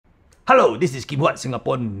Hello, this is Huat,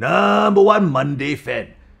 Singapore #1 Monday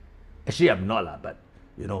fan. Actually, I'm not, but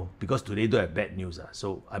because today don't have bad news,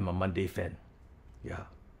 so I'm a Monday fan. Yeah.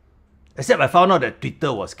 Except I found out that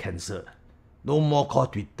Twitter was cancelled. No more call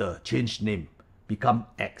Twitter, change name, become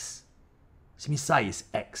X. Simi site is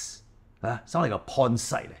X. Sound like a porn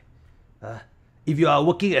site. If you are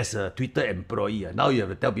working as a Twitter employee, now you have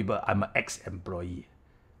to tell people I'm an ex-employee.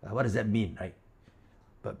 What does that mean, right?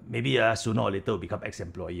 But maybe sooner or later will become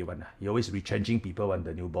ex-employee one. You're always retrenching people when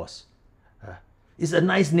the new boss. It's a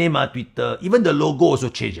nice name, Twitter. Even the logo also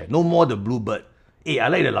changed. No more the bluebird. Hey, I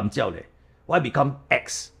like the lam jiao. Why become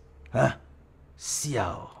X?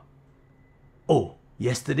 Xiao. Oh,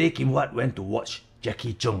 yesterday Kim Huat went to watch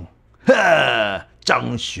Jackie Chung. Zhang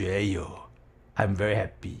Xueyu. I'm very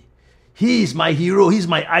happy. He is my hero. He's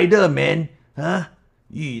my idol, man.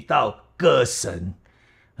 遇到歌神,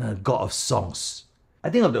 God of songs. I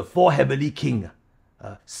think of the four heavenly king,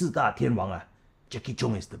 四大天王, Jackie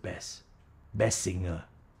Chung is the best. Best singer.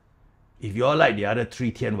 If you all like the other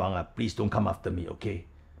three 天王, please don't come after me, okay?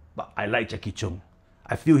 But I like Jackie Chung.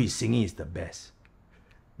 I feel his singing is the best.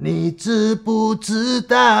 你知不知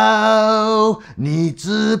道？你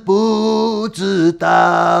知不知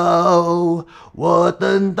道？我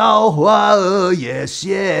等到花儿也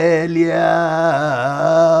谢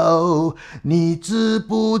了。你知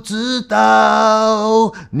不知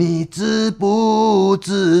道？你知不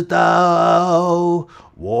知道？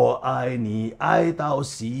我爱你爱到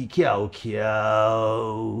死翘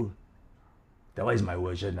翘。That one is my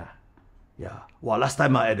version. Yeah. Well, last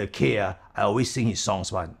time at the K, I always sing his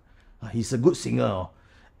songs one. He's a good singer.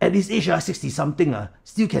 At his age, 60-something,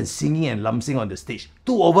 still can singing and lamsing on the stage.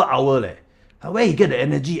 2 over hour. Where he get the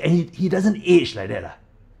energy? And he doesn't age like that.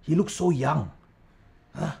 He looks so young.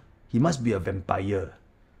 He must be a vampire,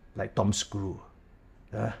 like Tom Screw.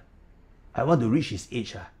 I want to reach his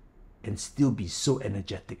age and still be so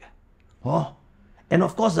energetic. And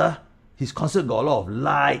of course, his concert got a lot of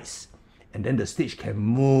lights, and then the stage can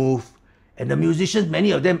move. And the musicians,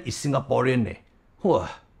 many of them is Singaporean.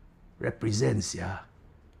 Represents, yeah.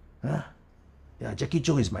 Jackie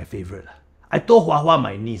Chung is my favorite. I told Hua Hua,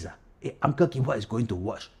 my niece, hey, Uncle Kim Huat is going to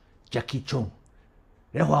watch Jackie Chung.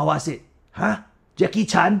 Then Hua Hua said, Jackie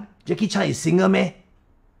Chan? Jackie Chan is singer, meh?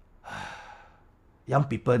 Young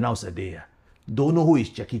people nowadays don't know who is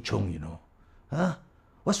Jackie Chung,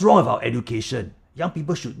 What's wrong with our education? Young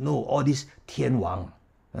people should know all these 天王.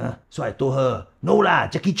 So I told her, no lah,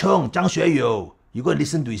 Jackie Chung, Zhang Xueyu. You go and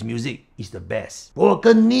listen to his music, he's the best. 我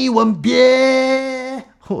跟你吻别.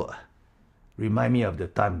 Remind me of the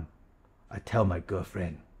time I tell my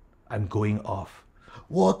girlfriend I'm going off.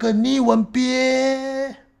 我跟你吻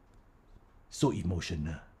别. So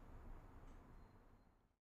emotional.